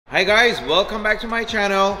Hi guys, welcome back to my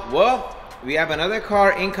channel. Well, we have another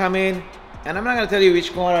car incoming, and I'm not gonna tell you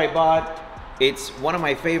which car I bought. It's one of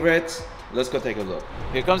my favorites. Let's go take a look.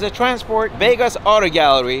 Here comes the transport, Vegas Auto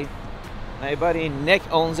Gallery. My buddy Nick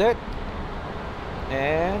owns it,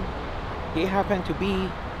 and he happened to be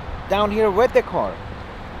down here with the car.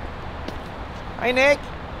 Hi Nick.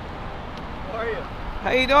 How are you? How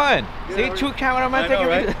you doing? Good, See, two cameramen taking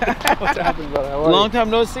right? What's happening, brother? Long time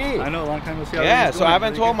no see. I know, long time no see. Yeah, so I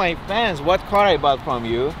haven't told my fans what car I bought from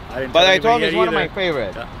you, but I told them it's one of my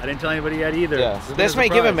favorites. I didn't tell anybody yet either. Yeah, so this may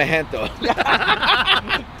give him a hint though.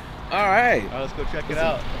 All right, let's go check it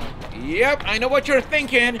out. Yep, I know what you're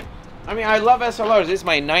thinking. I mean, I love SLRs. This is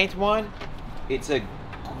my 9th one. It's a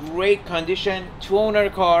great condition, 2-owner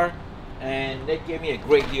car, and they gave me a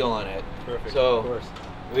great deal on it. Perfect, so, of course.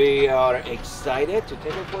 We are excited to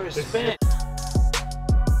take it for a spin.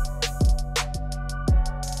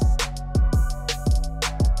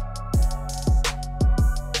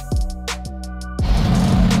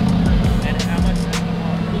 And how much does it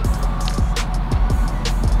want?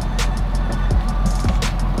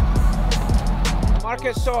 The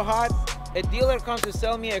market's so hot, a dealer comes to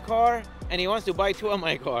sell me a car and he wants to buy 2 of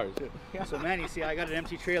my cars. So Manny, see, I got an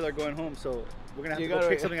empty trailer going home, so we're gonna have to go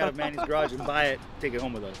pick something out of Manny's garage and buy it, take it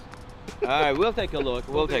home with us. All right, we'll take a look.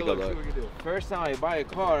 We'll take a look. See what we can do. First time I buy a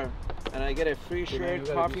car and I get a free shirt,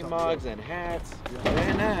 coffee mugs, and hats. Yeah.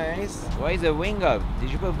 Very nice. Why is the wing up?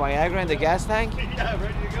 Did you put Viagra in the gas tank? Yeah,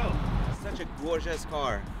 ready to go. Such a gorgeous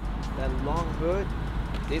car. That long hood.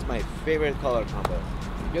 This is my favorite color combo.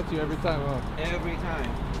 It gets you every time, huh? Every time.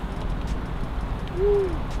 Woo.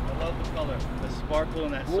 I love the color. The sparkle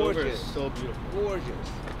in that silver is so beautiful. Gorgeous.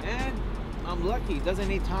 And I'm lucky, it doesn't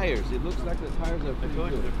need tires. It looks like the tires are pretty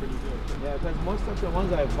good. They're pretty good. Yeah, because most of the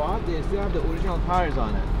ones I bought, they still have the original tires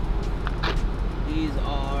on it. These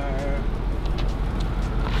are...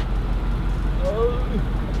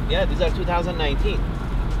 Yeah, these are 2019.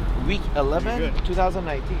 Week 11,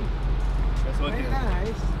 2019. That's what Very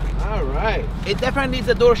nice. All right. It definitely needs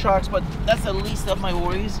the door shocks, but that's the least of my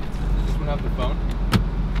worries. Does this one have the phone?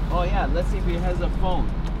 Oh yeah, let's see if it has a phone.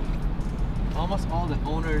 Almost all the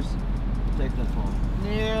owners take the phone.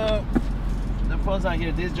 Yeah. The phone's not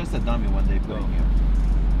here. This is just a dummy one they put in here.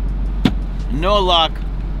 No luck.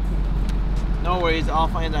 No worries. I'll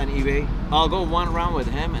find it on eBay. I'll go one round with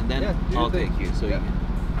him and then I'll take you. So you can.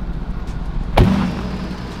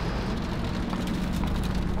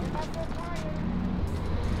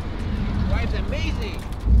 Drives amazing.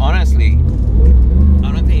 Honestly,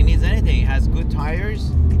 I don't think it needs anything. It has good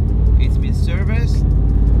tires. It's been serviced.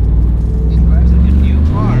 It drives like a new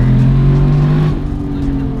car. Look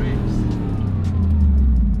at the brakes.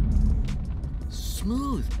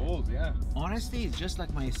 Smooth. Old, yeah. Honestly, it's just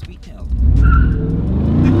like my Speedtail.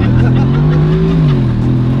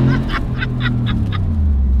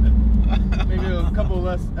 Maybe a couple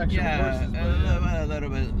less extra horses. A little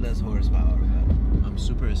bit less horsepower, but I'm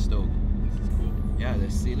super stoked. This is cool. Yeah, the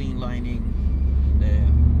ceiling lining, the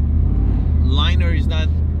liner is not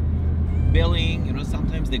billing. You know,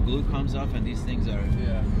 sometimes the glue comes off and these things are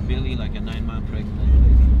billy like a 9-month pregnant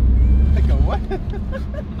lady. Like a what?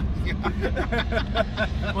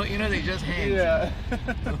 Well, you know, they just hang. Yeah.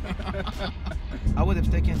 I would have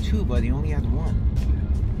taken 2, but he only had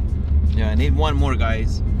 1. Yeah, I need 1 more,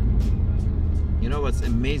 guys. You know what's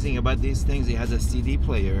amazing about these things? It has a CD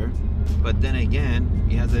player, but then again,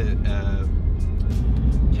 it has a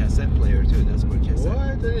cassette player too. That's for cassette. What?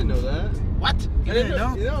 I didn't know that. What? You didn't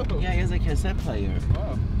know? No. Yeah, it has a cassette player.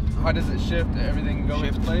 Wow. How does it shift? Everything go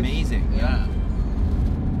into place? Amazing. Yeah.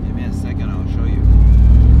 Give me a second. I'll show you.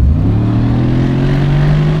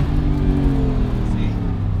 See?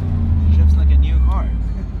 Shifts like a new car.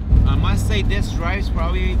 I must say this drives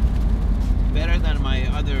probably better than my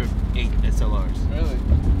other 8 SLRs. Really?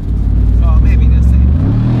 Oh, maybe the same.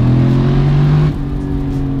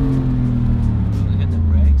 Look at the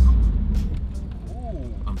brakes.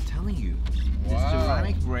 Ooh. I'm telling you, the Wow.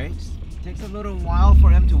 ceramic brakes takes a little while for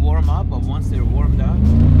them to warm up, but once they're warmed up,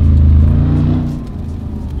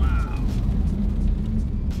 wow.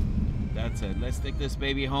 That's it. Let's take this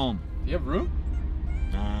baby home. Do you have room?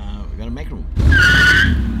 We're gonna make room.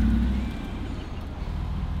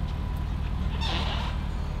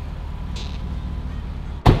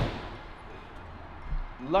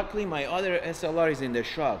 Luckily, my other SLR is in the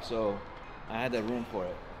shop, so I had the room for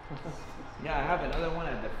it. Yeah, I have another one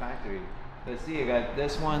at the factory. Let's see, I got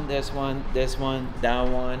this one, this one, this one, that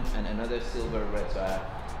one, and another silver red. So I have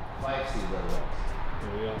 5 silver reds.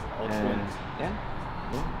 There we go. All And twins. yeah,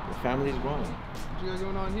 the family's growing. What you got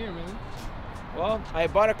going on here, man? Well, I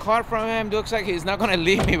bought a car from him. Looks like he's not gonna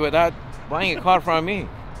leave me without buying a car from me.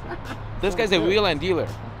 This guy's a wheel and dealer.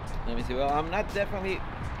 Let me see. Well, I'm not definitely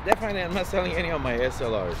I'm not selling any of my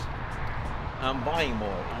SLRs. I'm buying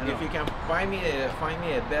more. If you can find me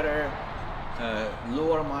a better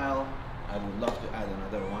lower mile, I would love to add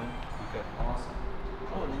another one. Okay, awesome.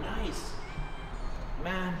 Oh, nice,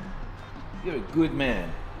 man. You're a good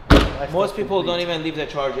man. Most people don't even leave the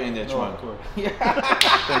charger in the trunk. Of course. Yeah.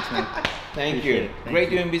 Thanks, man. Thank you. Great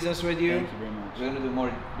you. doing business with you. Thank you very much. We're gonna do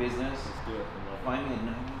more business. Let's do it. Find me a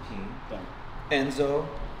 19. Done. Enzo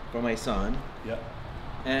for my son. Yep.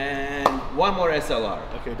 And one more SLR.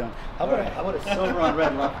 Okay, done. How about a silver on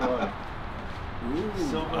red LaFerrari? Ooh,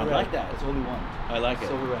 Silver I red. like that. It's only one. I like it.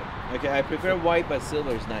 Silver red. Okay, I prefer white, but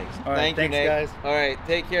silver is nice. All right, Thank you, thanks, Nick. guys. All right,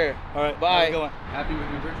 take care. All right, bye. have a good one. Happy with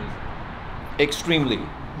your purchase? Extremely.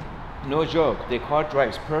 No joke. The car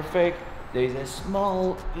drives perfect. There is a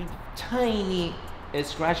small, tiny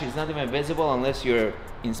scratch. It's not even visible unless you're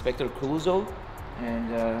Inspector Clouseau. And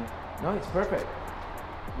no, it's perfect.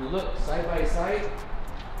 You look side by side,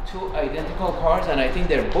 two identical cars, and I think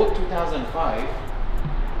they're both 2005.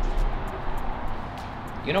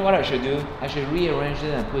 You know what I should do? I should rearrange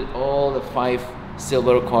it and put all the 5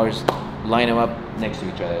 silver cars, line them up next to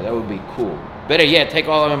each other. That would be cool. Better yet, take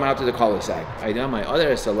all of them out to the cul-de-sac. I done my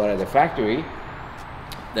other SLR at the factory.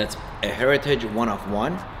 That's a Heritage 1 of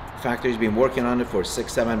 1. Factory's been working on it for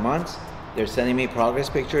 6-7 months. They're sending me progress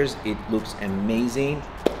pictures. It looks amazing.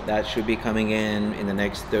 That should be coming in the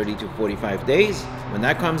next 30 to 45 days. When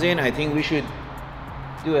that comes in, I think we should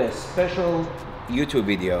do a special YouTube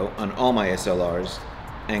video on all my SLRs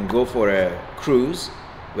and go for a cruise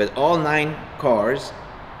with all 9 cars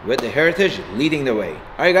with the Heritage leading the way.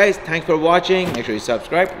 All right, guys, thanks for watching. Make sure you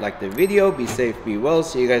subscribe, like the video. Be safe, be well.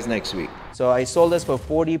 See you guys next week. So I sold this for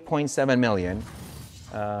 $40.7 million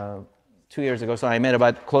 2 years ago. So I made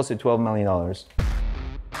about close to $12 million.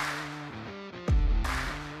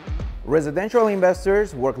 Residential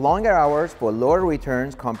investors work longer hours for lower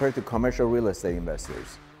returns compared to commercial real estate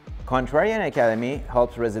investors. Contrarian Academy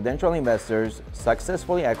helps residential investors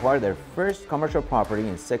successfully acquire their first commercial property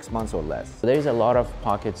in 6 months or less. There is a lot of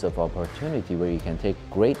pockets of opportunity where you can take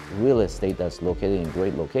great real estate that's located in a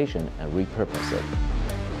great location and repurpose it.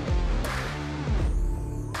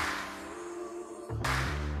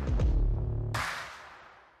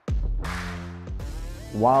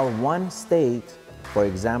 While one state, for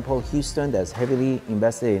example, Houston, that's heavily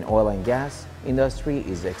invested in oil and gas industry,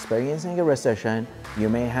 is experiencing a recession, you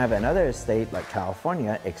may have another state like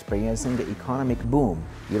California experiencing the economic boom.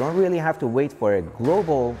 You don't really have to wait for a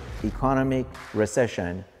global economic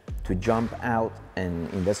recession to jump out and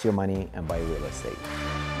invest your money and buy real estate.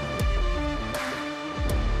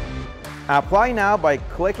 Apply now by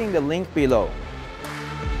clicking the link below.